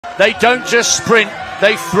They don't just sprint,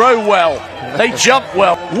 they throw well, they jump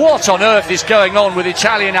well. What on earth is going on with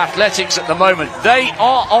Italian athletics at the moment? They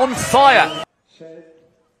are on fire.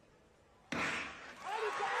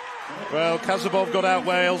 Well, Kazabov got out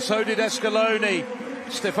Wales, so did Escaloni.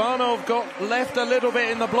 Stefanov got left a little bit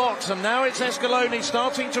in the blocks, and now it's Escaloni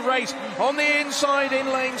starting to race. On the inside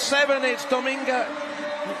in lane 7, it's Dominga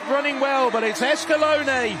running well, but it's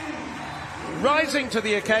Escaloni rising to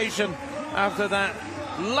the occasion after that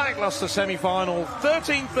lackluster semi-final.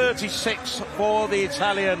 13:36 for the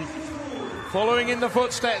Italian, following in the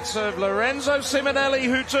footsteps of Lorenzo Simonelli,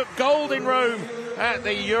 who took gold in Rome at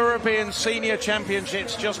the European Senior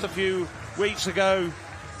Championships just a few weeks ago.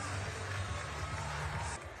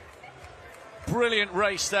 Brilliant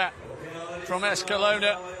race that from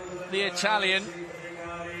Escalona, the Italian.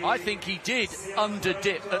 I think he did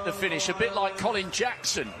under-dip at the finish, a bit like Colin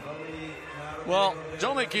Jackson. Well,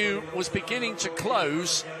 Domergue was beginning to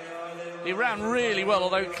close. He ran really well,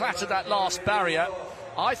 although he clattered that last barrier.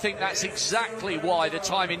 I think that's exactly why the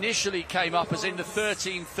time initially came up as in the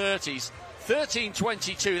 13:30s.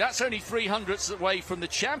 13:22, that's only 300ths away from the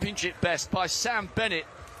championship best by Sam Bennett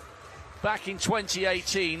back in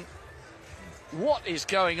 2018. What is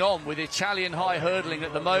going on with Italian high hurdling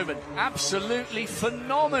at the moment? Absolutely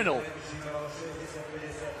phenomenal.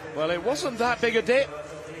 Well, it wasn't that big a dip,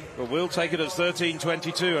 but we'll take it as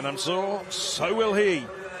 13:22, and I'm sure so will he.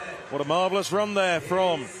 What a marvellous run there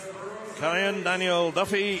from Kyan Daniel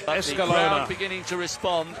Duffy Escalona. The crowd beginning to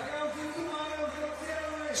respond.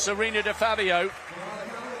 Serena Di Fabio.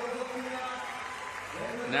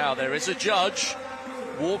 Now there is a judge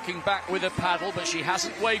walking back with a paddle, but she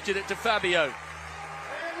hasn't waved it at Di Fabio.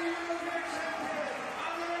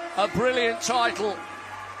 A brilliant title.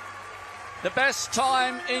 The best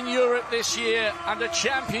time in Europe this year and a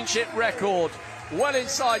championship record. Well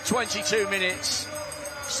inside 22 minutes.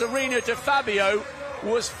 Serena Di Fabio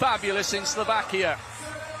was fabulous in Slovakia.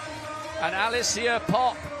 And Alicia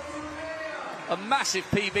Pop, a massive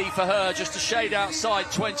PB for her, just a shade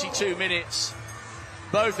outside 22 minutes.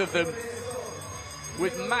 Both of them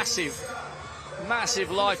with massive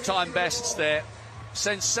lifetime bests there.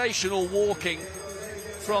 Sensational walking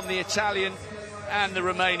from the Italian and the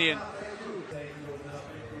Romanian.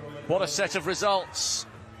 What a set of results.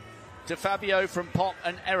 Di Fabio from Pop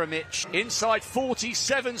and Eremic inside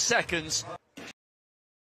 47 seconds.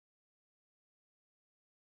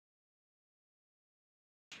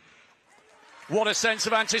 What a sense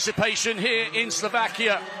of anticipation here in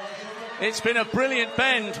Slovakia. It's been a brilliant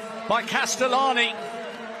bend by Castellani,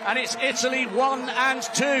 and it's Italy 1 and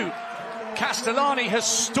 2. Castellani has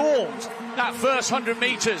stormed that first 100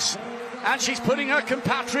 metres, and she's putting her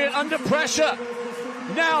compatriot under pressure.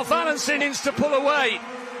 Now Valensin needs to pull away.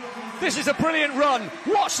 This is a brilliant run.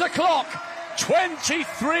 Watch the clock.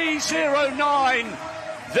 23:09.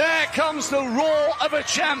 There comes the roar of a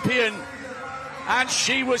champion. And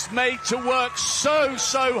she was made to work so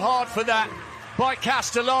hard for that by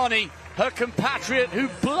Castellani, her compatriot, who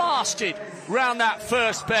blasted round that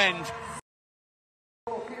first bend.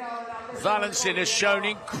 Valensin has shown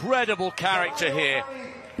incredible character here,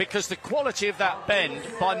 because the quality of that bend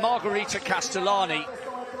by Margherita Castellani,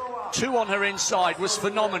 2 on her inside, was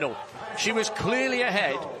phenomenal. She was clearly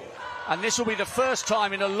ahead, and this will be the first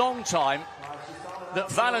time in a long time that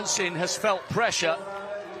Valensin has felt pressure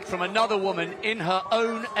from another woman in her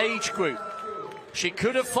own age group. She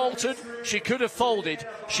could have faltered, she could have folded,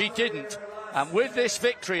 she didn't. And with this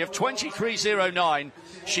victory of 23:09,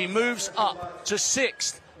 she moves up to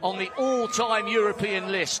 6th on the all-time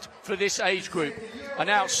European list for this age group. An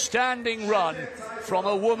outstanding run from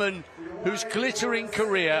a woman whose glittering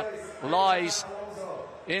career lies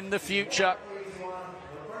in the future.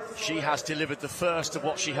 She has delivered the first of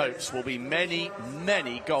what she hopes will be many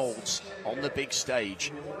golds on the big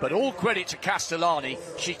stage. But all credit to Castellani.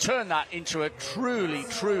 She turned that into a truly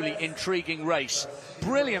intriguing race.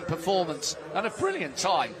 Brilliant performance and a brilliant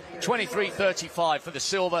time. 23:35 for the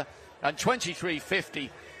silver and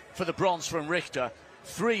 23:50 for the bronze from Richter.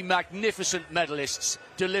 3 magnificent medalists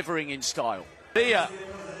delivering in style. Villa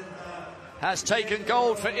has taken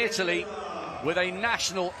gold for Italy with a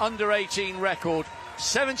national under-18 record.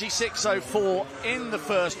 76.04 in the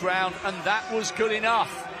first round, and that was good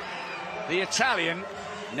enough. The Italian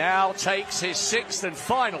now takes his 6th and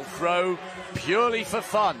final throw purely for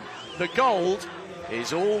fun. The gold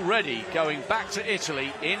is already going back to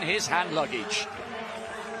Italy in his hand luggage.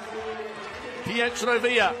 Pietro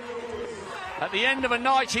Villa, at the end of a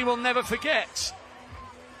night he will never forget.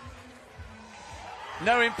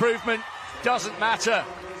 No improvement, doesn't matter.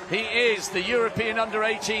 He is the European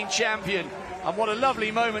under-18 champion. And what a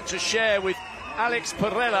lovely moment to share with Alex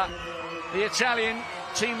Perella, the Italian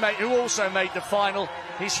teammate who also made the final.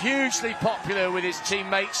 He's hugely popular with his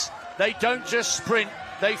teammates. They don't just sprint,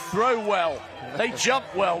 they throw well, they jump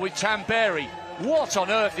well with Tamberi. What on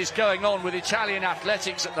earth is going on with Italian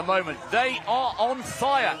athletics at the moment? They are on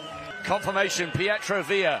fire. Confirmation, Pietro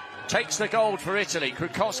Villa takes the gold for Italy.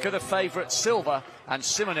 Krukowska the favourite, silver, and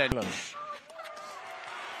Simonen.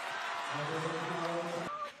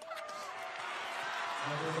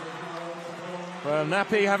 Well,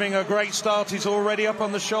 Nappi having a great start. He's already up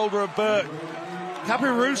on the shoulder of Burke.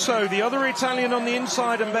 Capiruso, the other Italian on the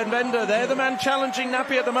inside, and Benvenda, they're the man challenging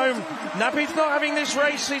Nappi at the moment. Nappi's not having this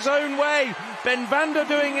race his own way. Benvenda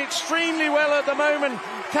doing extremely well at the moment.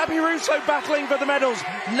 Capiruso battling for the medals.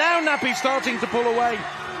 Now Nappi starting to pull away.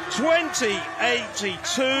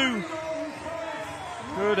 20.82.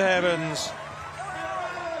 Good heavens.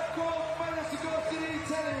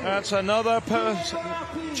 That's another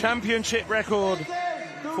championship record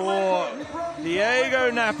for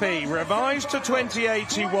Diego Nappi, revised to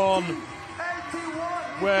 20.81.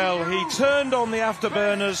 Well, he turned on the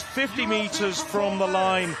afterburners 50 metres from the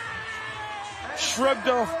line, shrugged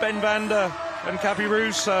off Benvenda and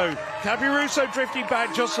Capiruso. Capiruso drifted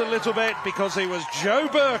back just a little bit because it was Joe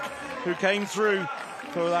Burke who came through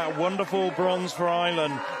for that wonderful bronze for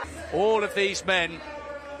Ireland. All of these men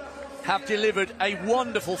have delivered a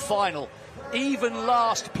wonderful final. Even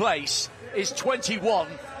last place is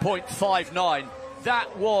 21.59.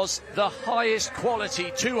 That was the highest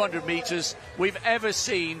quality 200 metres we've ever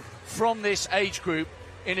seen from this age group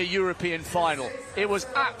in a European final. It was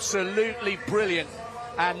absolutely brilliant,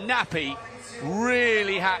 and Nappi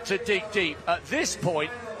really had to dig deep. At this point,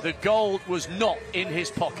 the gold was not in his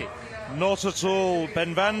pocket. Not at all.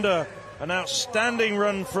 Benvenda, an outstanding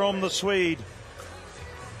run from the Swede.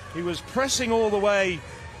 He was pressing all the way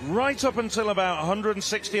right up until about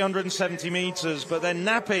 160, 170 metres, but then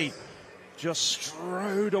Nappi just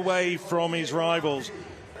strode away from his rivals.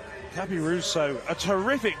 Capiruso, a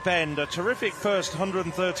terrific bend, a terrific first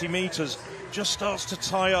 130 metres, just starts to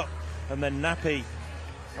tie up, and then Nappi,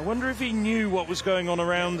 I wonder if he knew what was going on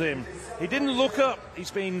around him. He didn't look up.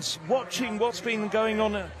 He's been watching what's been going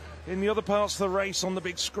on in the other parts of the race on the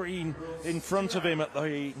big screen in front of him at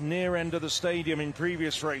the near end of the stadium in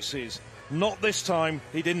previous races. Not this time.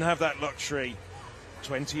 He didn't have that luxury.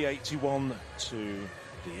 20.81 to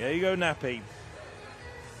Diego Nappi.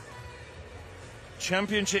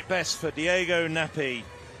 Championship best for Diego Nappi.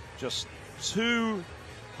 Just 2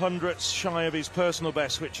 hundredths shy of his personal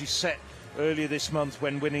best, which he set earlier this month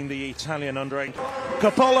when winning the Italian under-8.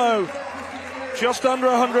 Coppola, just under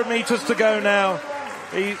 100 metres to go now.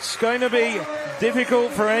 It's going to be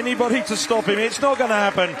difficult for anybody to stop him. It's not going to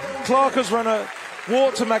happen. Clark has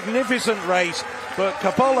walked a magnificent race, but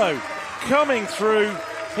Coppola coming through.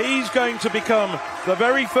 He's going to become the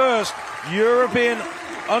very first European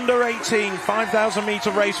under-18 5,000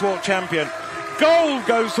 metre race walk champion. Gold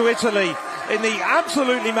goes to Italy in the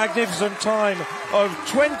absolutely magnificent time of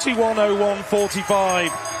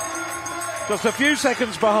 21:01.45. Just a few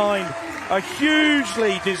seconds behind. A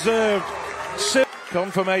hugely deserved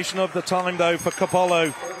confirmation of the time, though, for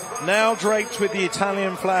Coppola. Now draped with the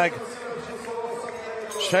Italian flag.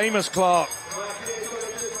 Seamus Clark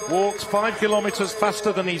walked 5 kilometres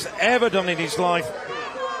faster than he's ever done in his life.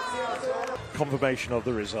 Confirmation of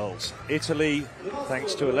the results. Italy,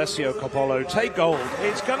 thanks to Alessio Coppola, take gold.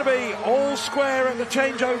 It's going to be all square at the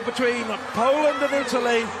changeover between Poland and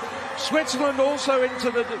Italy. Switzerland also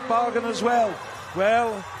into the bargain as well.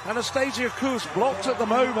 Well, Anastasia Kus blocked at the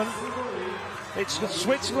moment. It's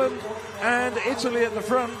Switzerland and Italy at the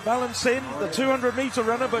front. Valensin, the 200 metre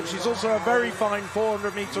runner, but she's also a very fine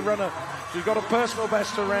 400 metre runner. She's got a personal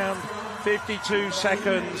best around 52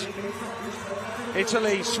 seconds.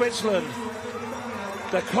 Italy, Switzerland.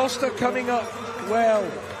 Da Costa coming up well,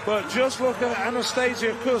 but just look at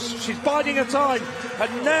Anastasia Kus. She's biding her time,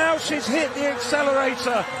 and now she's hit the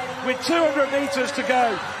accelerator with 200 metres to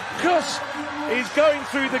go. Kus is going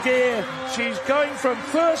through the gear. She's going from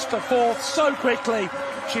first to fourth so quickly.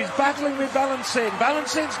 She's battling with Valensin.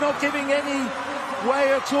 Valensin's not giving any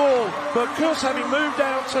way at all, but Kus having moved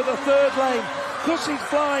out to the third lane. Kus is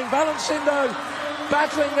flying. Valensin, though,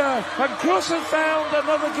 battling her, and Kus has found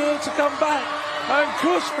another gear to come back. And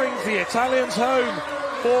Kus brings the Italians home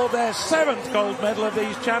for their 7th gold medal of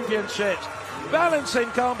these championships.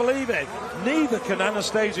 Valensin can't believe it. Neither can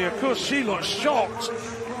Anastasia Kus. She looks shocked.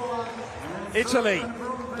 Italy,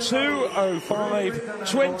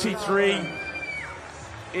 2:05.23.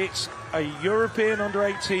 It's a European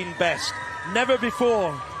under-18 best. Never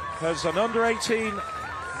before has an under-18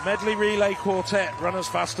 medley relay quartet run as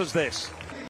fast as this.